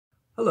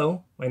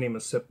Hello, my name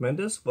is Sip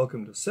Mendes.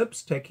 Welcome to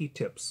Sip's Techie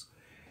Tips.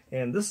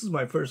 And this is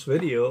my first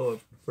video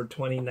for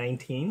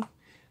 2019.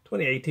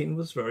 2018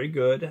 was very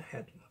good.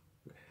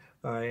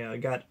 I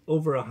got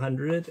over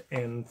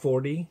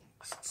 140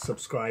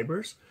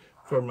 subscribers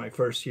for my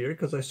first year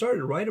because I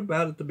started right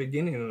about at the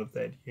beginning of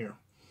that year.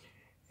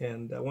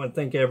 And I want to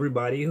thank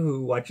everybody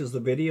who watches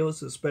the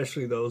videos,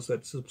 especially those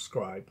that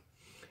subscribe.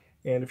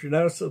 And if you're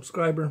not a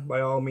subscriber, by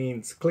all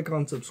means, click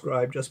on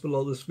subscribe just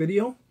below this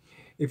video.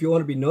 If you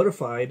want to be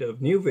notified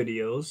of new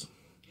videos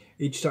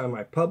each time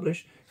I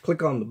publish,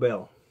 click on the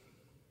bell.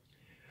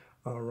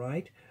 All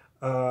right.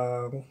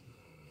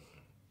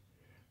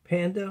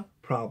 Panda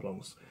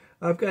problems.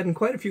 I've gotten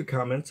quite a few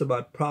comments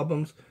about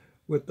problems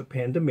with the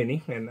Panda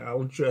Mini, and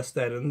I'll address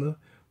that in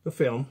the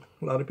film.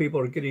 A lot of people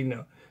are getting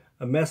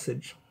a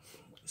message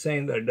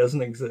saying that it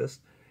doesn't exist,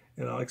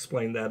 and I'll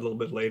explain that a little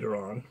bit later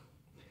on.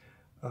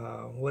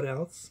 What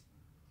else?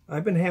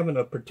 I've been having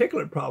a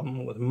particular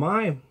problem with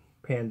my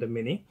Panda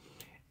Mini,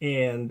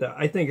 and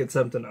I think it's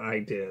something I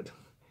did.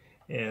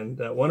 And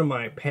one of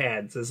my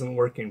pads isn't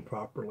working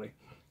properly,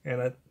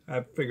 and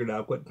I've figured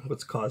out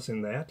what's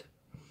causing that.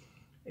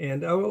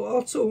 And I will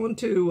also want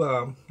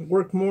to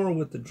work more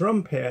with the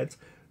drum pads,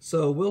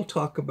 so we'll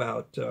talk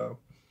about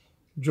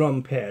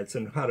drum pads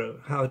and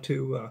how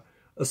to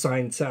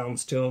assign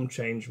sounds to them,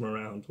 change them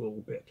around a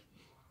little bit.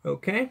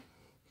 Okay,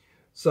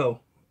 so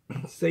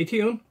stay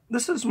tuned.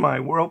 This is my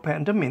Worlde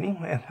Panda Mini,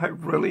 and I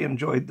really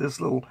enjoyed this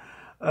little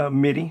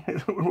MIDI.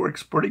 It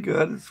works pretty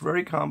good. It's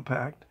very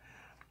compact.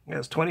 It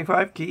has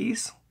 25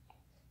 keys,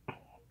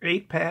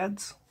 8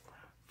 pads,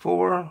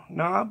 4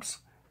 knobs,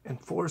 and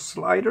 4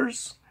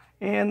 sliders,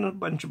 and a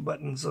bunch of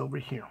buttons over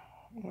here.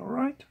 All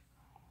right?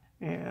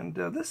 And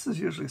this is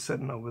usually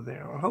sitting over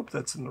there. I hope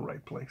that's in the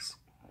right place.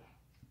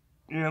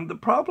 And the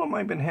problem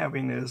I've been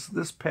having is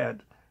this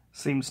pad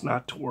seems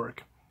not to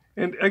work.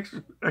 And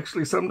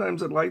actually,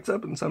 sometimes it lights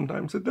up and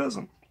sometimes it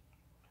doesn't.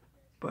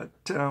 But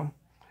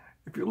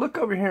if you look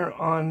over here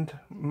on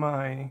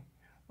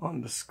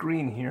the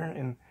screen here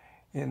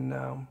in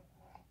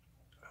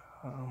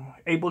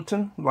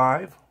Ableton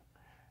Live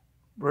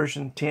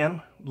version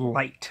 10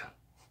 Lite,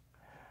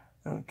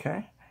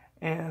 okay,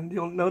 and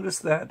you'll notice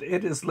that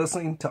it is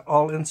listening to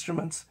all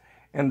instruments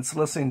and it's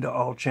listening to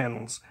all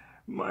channels.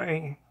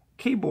 My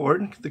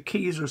keyboard, the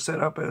keys are set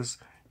up as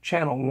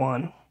channel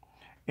 1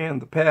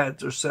 and the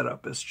pads are set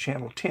up as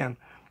channel 10,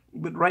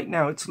 but right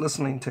now it's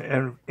listening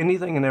to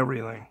anything and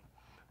everything.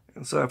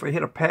 And so if I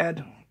hit a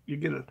pad, you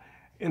get an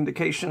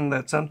indication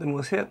that something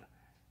was hit.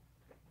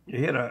 You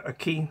hit a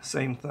key,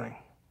 same thing.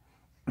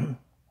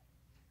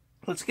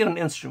 Let's get an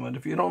instrument.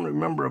 If you don't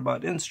remember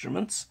about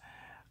instruments,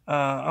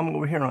 I'm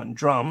over here on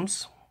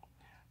drums,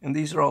 and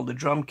these are all the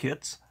drum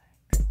kits.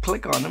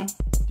 Click on them,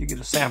 you get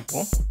a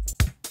sample.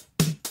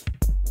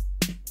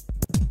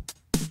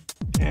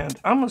 And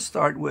I'm going to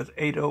start with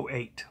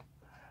 808.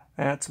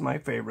 That's my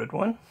favorite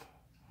one.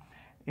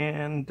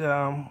 And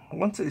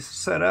once it's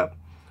set up,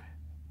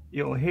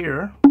 you'll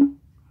hear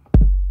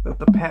that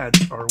the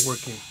pads are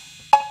working.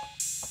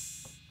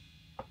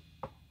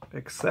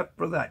 Except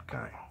for that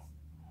guy.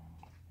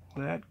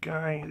 That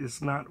guy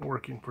is not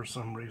working for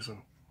some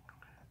reason.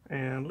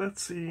 And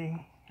let's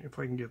see if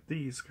I can get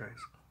these guys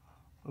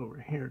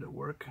over here to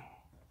work.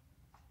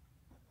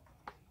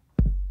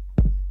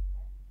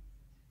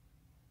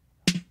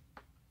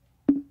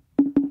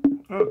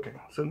 Okay,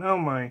 so now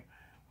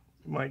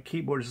my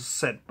keyboard is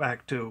set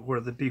back to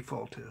where the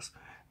default is.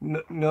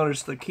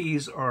 Notice the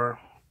keys are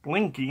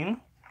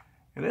blinking.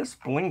 It is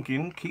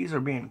blinking. Keys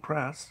are being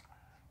pressed.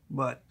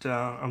 But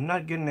I'm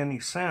not getting any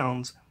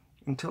sounds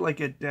until I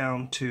get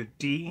down to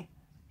D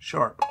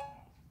sharp.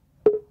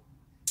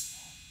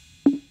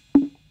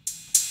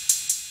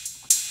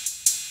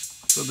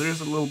 So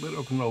there's a little bit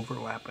of an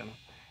overlap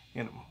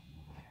in them.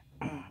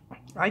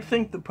 I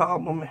think the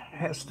problem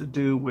has to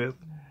do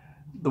with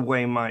the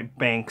way my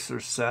banks are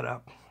set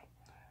up.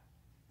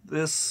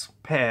 This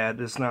pad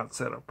is not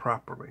set up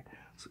properly.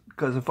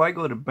 Because if I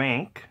go to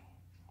bank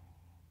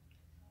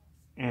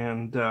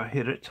and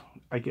hit it,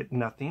 I get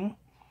nothing.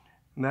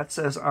 And that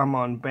says I'm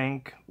on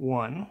bank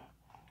 1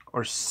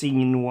 or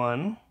scene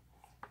 1.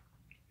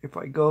 If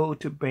I go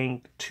to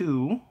bank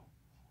 2,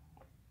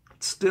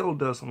 it still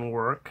doesn't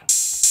work.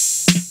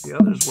 The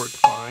others work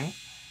fine.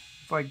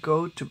 If I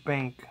go to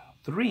bank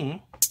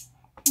 3,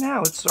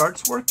 now it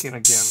starts working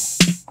again.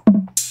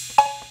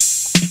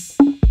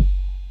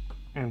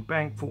 And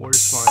bank 4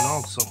 is fine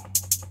also.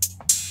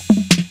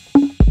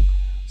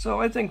 So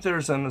I think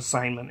there's an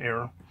assignment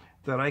error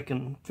that I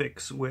can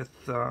fix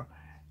with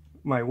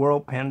my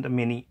Worlde Panda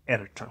Mini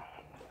editor.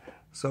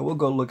 So we'll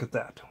go look at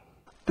that.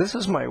 This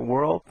is my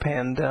Worlde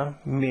Panda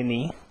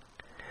Mini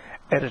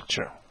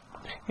editor,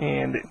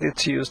 and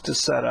it's used to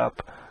set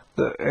up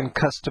and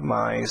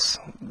customize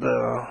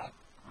the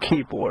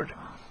keyboard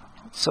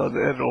so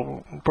that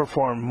it'll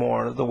perform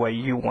more the way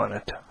you want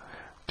it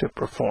to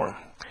perform.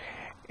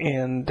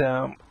 And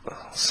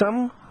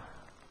some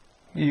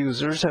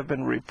users have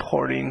been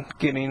reporting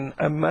getting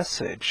a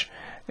message,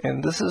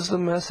 and this is the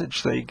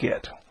message they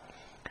get.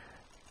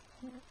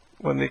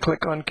 When they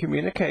click on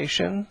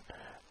communication,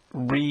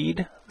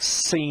 read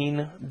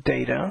scene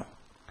data,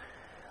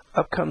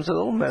 up comes a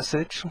little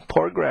message,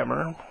 poor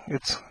grammar,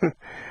 it's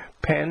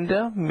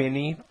Panda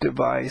Mini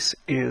device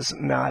is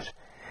not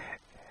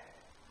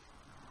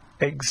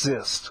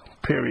exist,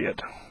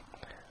 period.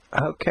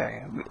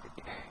 Okay,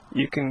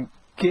 you can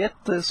get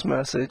this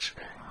message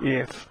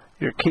if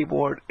your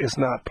keyboard is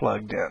not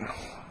plugged in.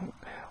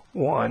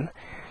 One,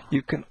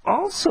 you can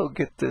also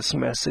get this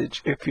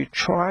message if you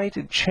try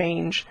to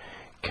change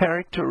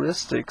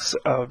characteristics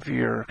of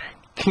your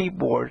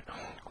keyboard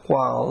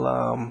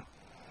while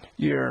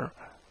your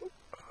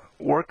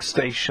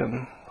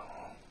workstation,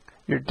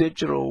 your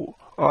digital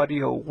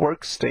audio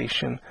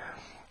workstation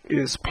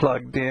is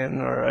plugged in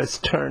or is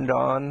turned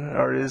on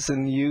or is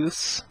in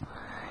use.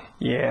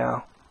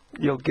 Yeah,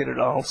 you'll get it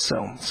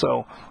also.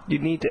 So you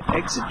need to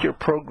exit your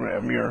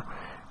program, your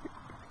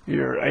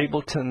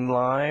Ableton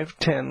Live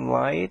 10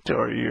 Lite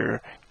or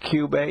your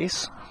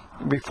Cubase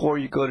before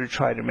you go to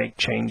try to make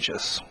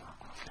changes.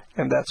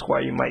 And that's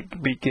why you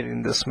might be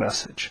getting this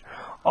message.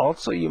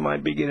 Also, you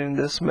might be getting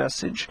this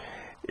message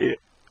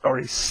or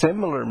a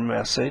similar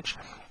message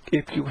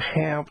if you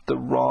have the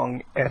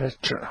wrong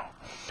editor.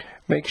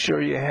 Make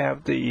sure you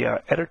have the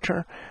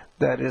editor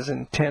that is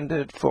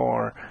intended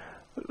for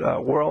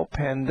Worlde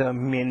Panda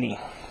Mini.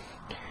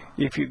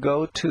 If you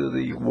go to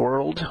the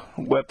World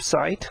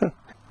website,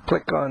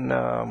 click on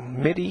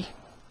MIDI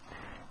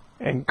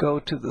and go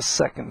to the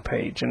second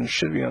page, and it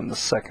should be on the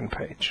second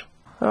page.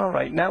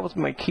 Alright, now with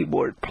my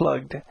keyboard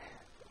plugged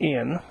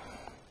in,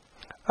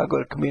 I'll go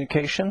to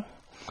communication,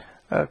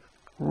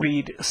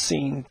 read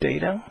scene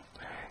data.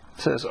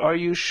 It says, are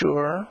you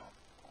sure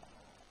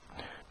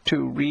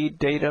to read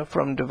data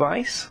from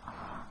device?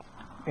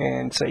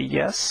 And say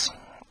yes,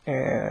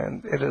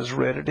 and it has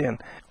read it in.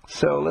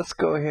 So let's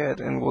go ahead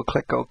and we'll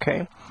click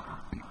OK.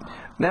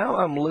 Now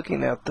I'm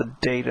looking at the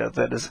data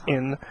that is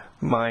in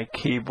my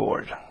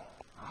keyboard.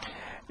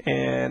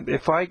 And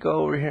if I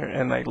go over here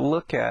and I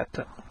look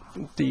at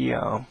the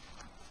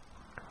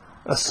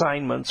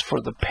assignments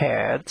for the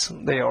pads,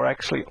 they are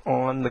actually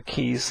on the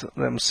keys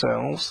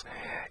themselves.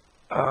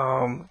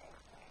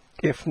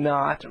 If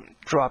not,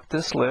 drop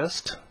this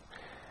list,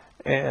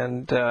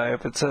 and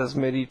if it says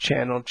MIDI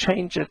channel,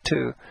 change it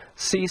to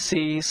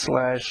CC/note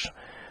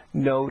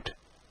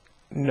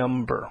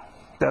number.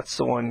 That's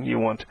the one you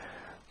want,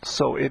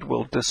 so it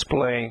will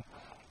display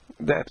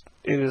that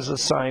it is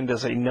assigned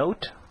as a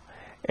note,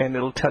 and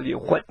it'll tell you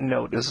what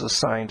note is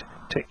assigned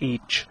to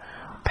each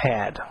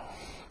pad.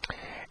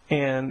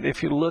 And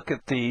if you look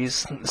at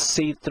these,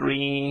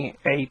 C3,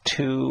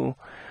 A2,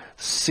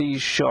 C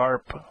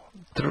sharp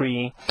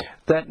 3,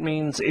 that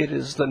means it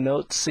is the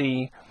note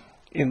C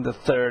in the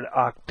third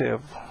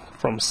octave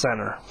from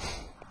center,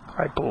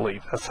 I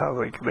believe. That's how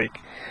they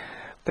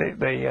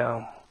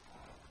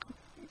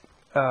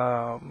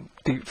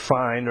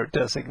define or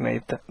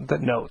designate the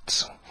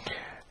notes.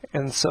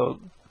 And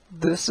so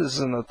this is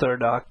in the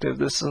third octave,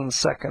 this is in the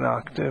second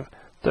octave,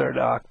 third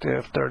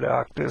octave,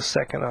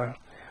 second octave.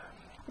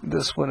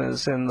 This one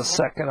is in the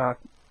second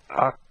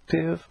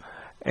octave,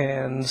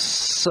 and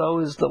so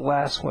is the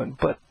last one.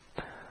 But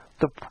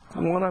the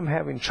one I'm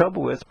having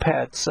trouble with,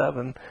 pad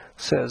 7,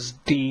 says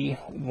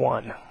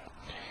D1.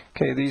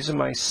 Okay, these are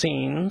my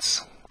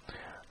scenes.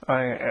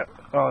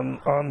 On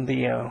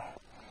the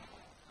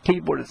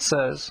keyboard it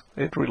says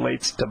it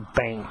relates to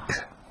bank.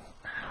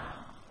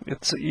 You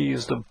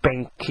use the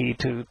bank key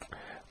to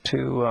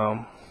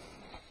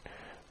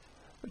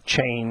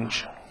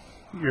change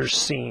your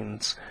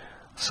scenes.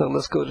 So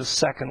let's go to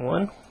second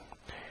one.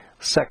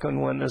 Second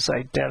one is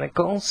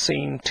identical.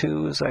 Scene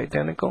 2 is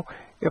identical.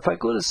 If I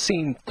go to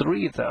scene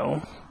 3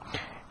 though,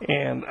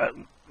 and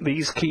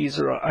these keys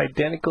are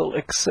identical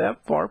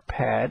except for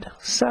pad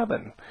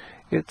 7.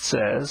 It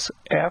says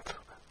F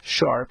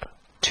sharp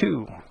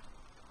 2.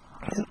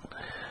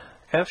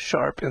 F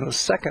sharp in the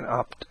second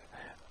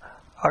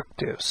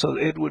octave, so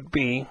it would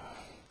be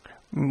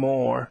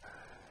more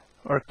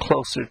or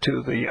closer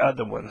to the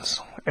other ones.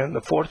 And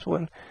the fourth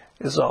one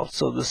is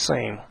also the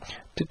same.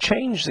 To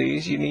change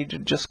these, you need to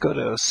just go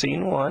to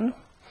scene 1.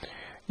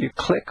 You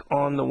click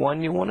on the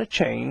one you want to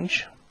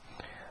change.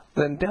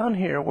 Then down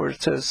here where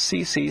it says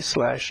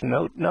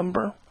CC/note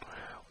number,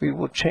 we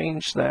will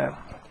change that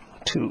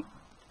to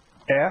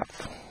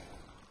F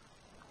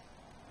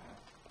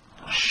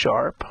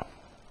sharp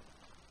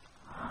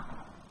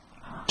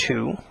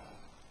 2.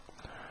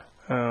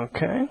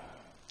 Okay.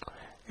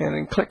 And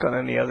then click on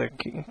any other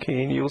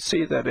key and you'll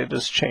see that it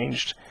has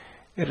changed.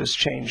 It has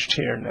changed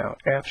here now,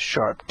 F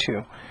sharp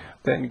 2.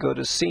 Then go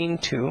to scene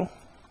 2.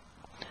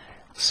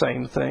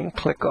 Same thing.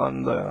 Click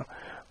on the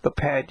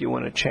pad you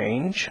want to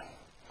change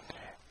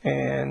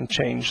and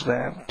change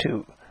that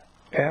to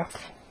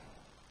F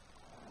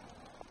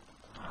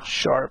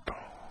sharp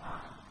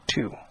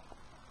 2.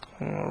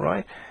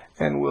 Alright,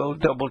 and we'll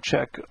double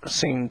check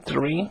scene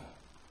 3,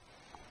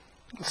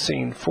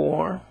 scene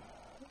 4,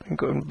 and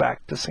going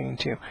back to scene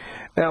 2.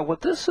 Now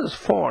what this is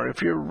for,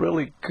 if you're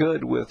really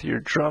good with your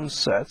drum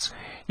sets,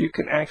 you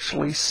can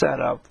actually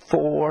set up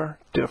 4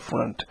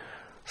 different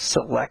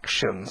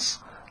selections.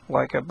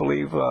 Like I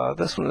believe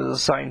this one is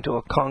assigned to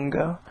a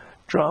conga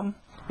drum.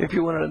 If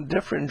you wanted a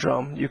different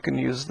drum, you can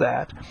use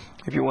that.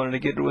 If you wanted to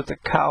get it with a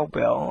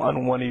cowbell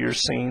on one of your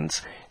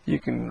scenes, you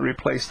can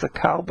replace the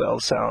cowbell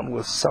sound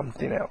with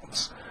something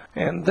else.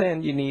 And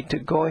then you need to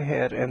go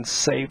ahead and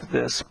save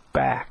this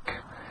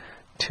back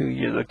to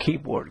the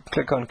keyboard.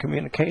 Click on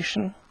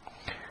Communication,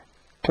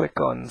 click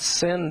on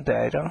Send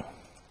Data.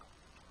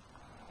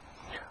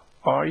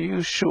 Are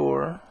you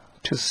sure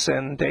to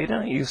send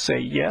data? You say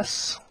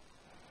yes,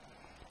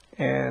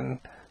 and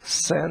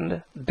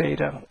Send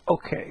Data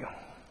OK.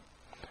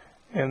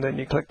 And then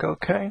you click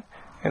OK,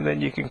 and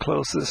then you can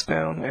close this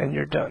down and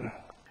you're done.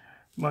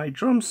 My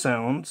drum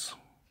sounds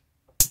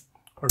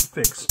are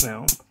fixed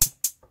now.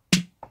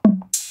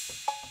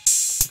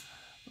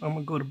 I'm going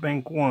to go to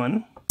bank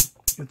 1.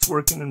 It's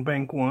working in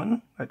bank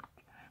 1 at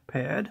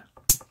pad.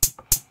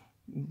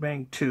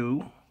 Bank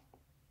 2.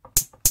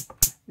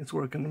 It's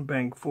working in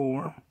bank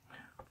 4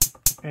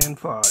 and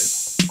 5.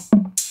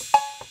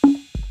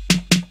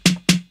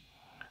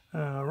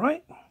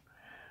 Alright.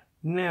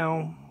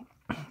 Now,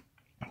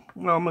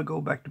 well, I'm going to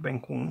go back to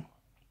bank 1.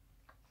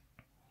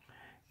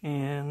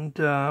 And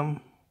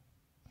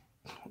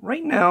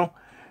right now,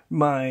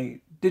 my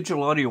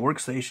digital audio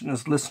workstation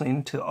is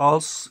listening to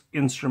all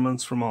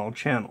instruments from all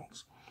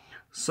channels.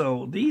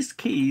 So these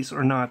keys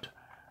do not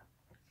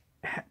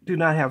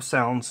have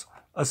sounds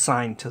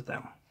assigned to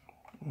them.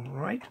 All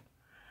right?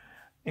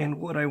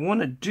 And what I want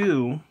to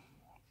do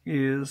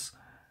is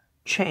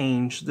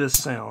change this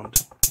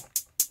sound.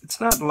 It's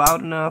not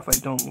loud enough. I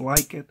don't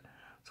like it.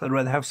 So I'd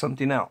rather have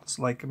something else,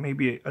 like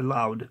maybe a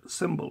loud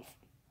cymbal.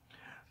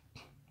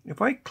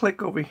 If I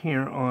click over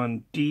here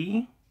on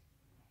D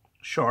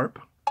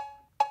sharp,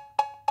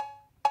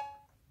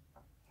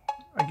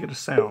 I get a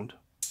sound.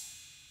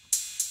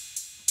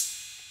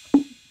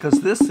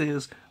 Because this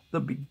is the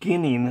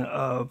beginning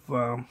of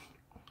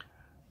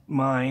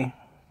my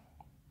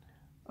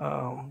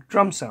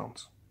drum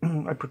sounds,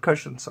 my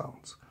percussion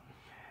sounds.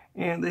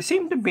 And they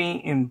seem to be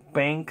in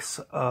banks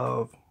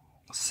of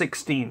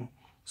 16.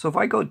 So if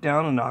I go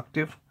down an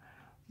octave,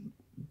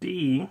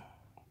 D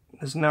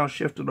is now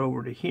shifted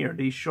over to here,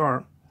 D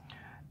sharp.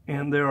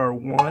 And there are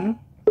 1,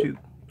 2,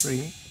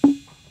 3,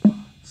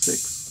 6,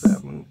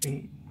 7,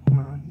 8,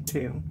 9,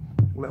 10,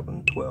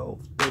 11, 12,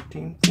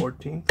 13,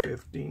 14,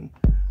 15,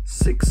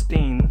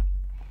 16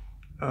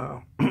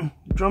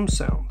 drum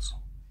sounds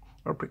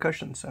or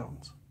percussion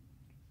sounds.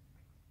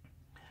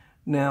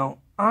 Now,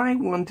 I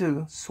want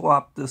to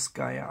swap this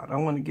guy out. I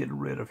want to get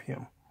rid of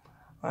him.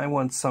 I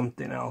want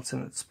something else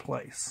in its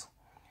place.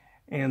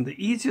 And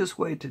the easiest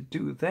way to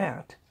do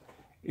that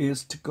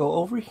is to go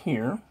over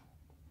here.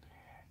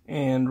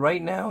 And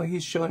right now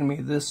he's showing me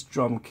this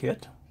drum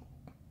kit.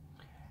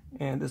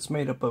 And it's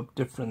made up of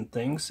different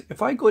things.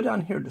 If I go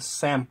down here to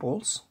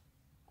samples,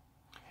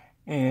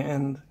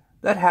 and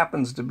that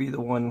happens to be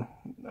the one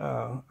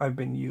I've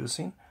been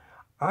using,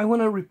 I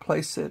want to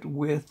replace it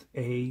with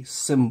a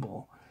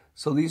cymbal.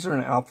 So these are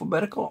in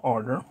alphabetical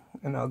order,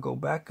 and I'll go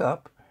back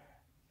up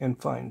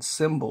and find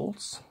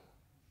cymbals.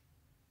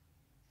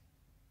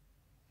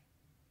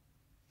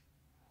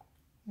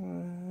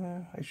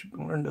 I should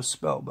learn to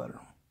spell better.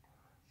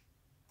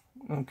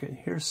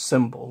 Okay, here's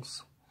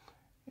cymbals.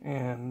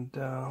 And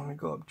let me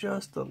go up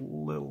just a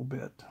little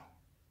bit. So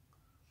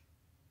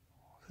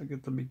I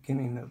get the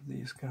beginning of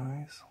these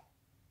guys.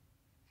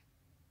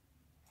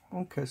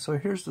 Okay, so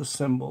here's the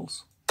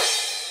cymbals.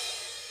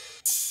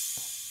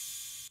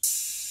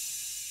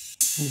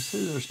 You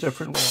see there's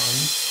different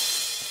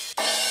ones.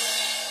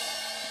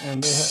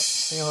 And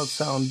they all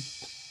sound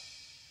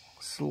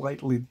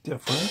slightly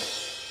different.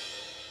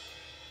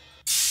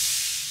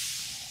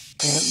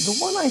 And the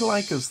one I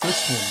like is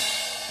this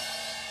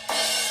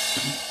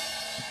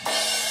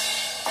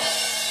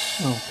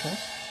one. Okay,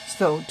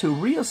 so to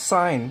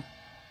reassign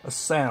a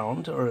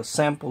sound or a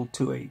sample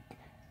to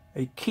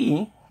a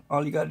key,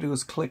 all you got to do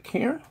is click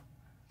here,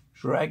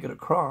 drag it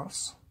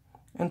across,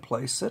 and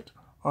place it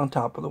on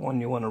top of the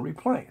one you want to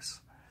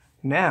replace.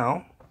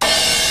 Now,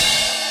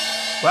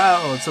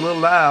 wow, it's a little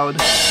loud.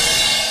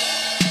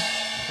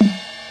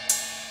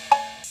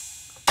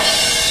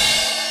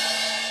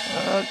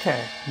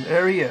 Okay,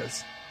 there he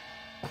is.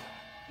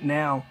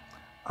 Now,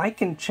 I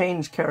can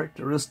change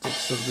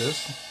characteristics of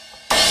this.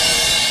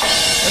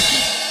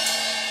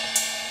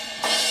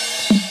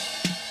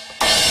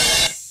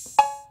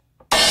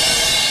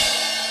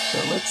 So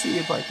let's see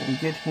if I can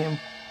get him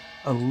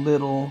a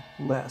little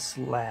less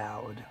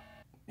loud.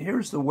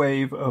 Here's the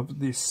wave of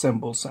the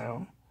cymbal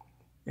sound,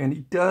 and he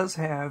does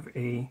have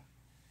a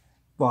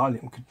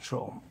volume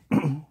control.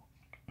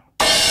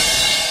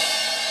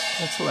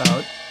 That's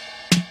loud.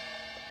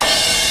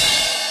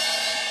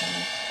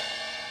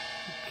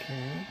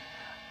 Okay,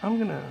 I'm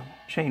gonna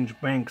change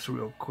banks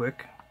real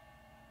quick.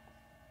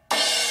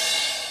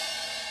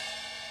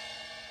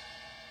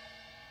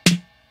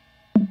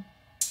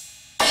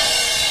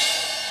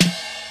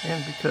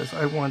 And because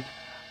I want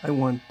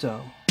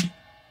to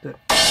make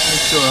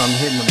sure I'm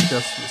hitting them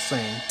just the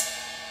same.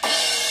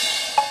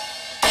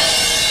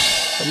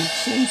 but it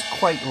seems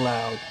quite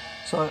loud.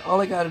 So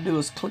all I got to do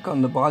is click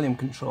on the volume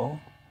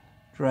control,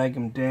 drag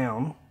him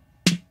down.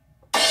 I'm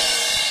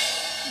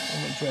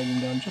going to drag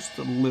him down just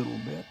a little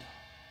bit,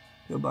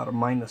 to about a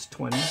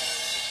 -20.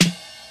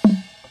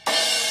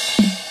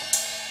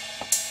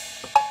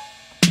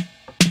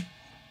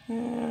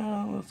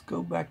 Yeah, let's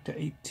go back to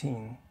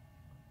 18.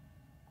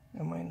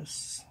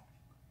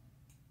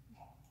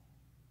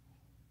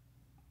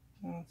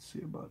 Let's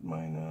see, about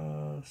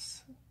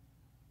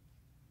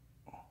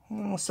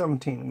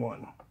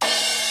 -17.1.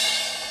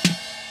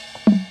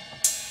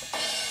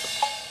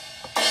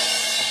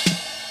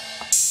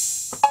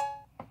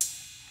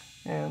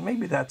 And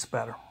maybe that's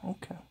better.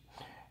 Okay.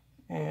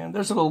 And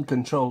there's a little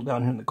control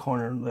down here in the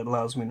corner that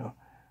allows me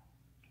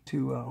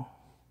to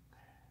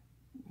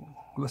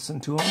listen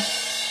to them.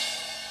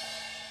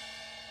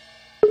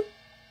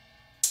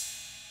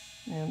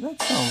 And that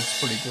sounds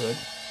pretty good.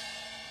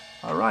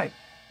 All right.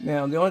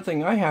 Now, the only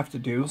thing I have to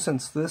do,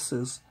 since this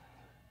is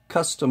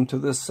custom to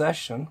this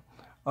session,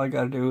 all I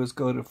got to do is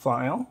go to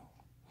File,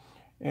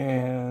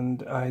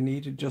 and I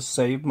need to just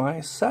save my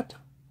set.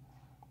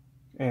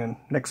 And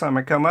next time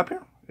I come up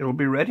here, it'll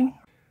be ready.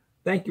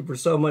 Thank you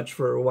so much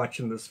for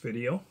watching this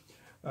video.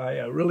 I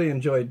really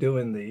enjoy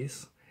doing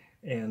these.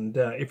 And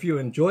if you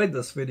enjoyed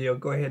this video,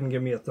 go ahead and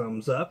give me a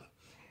thumbs up.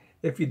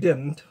 If you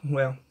didn't,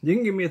 well, you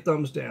can give me a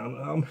thumbs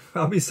down.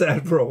 I'll be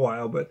sad for a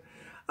while, but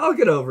I'll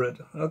get over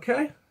it,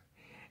 okay?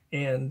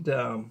 And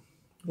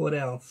what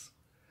else?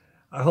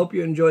 I hope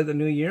you enjoy the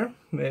new year.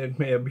 It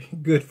may be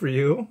good for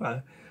you.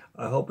 I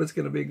hope it's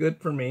going to be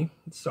good for me.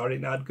 It's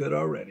starting out good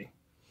already.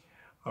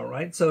 All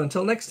right, so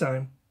until next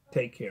time,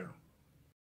 take care.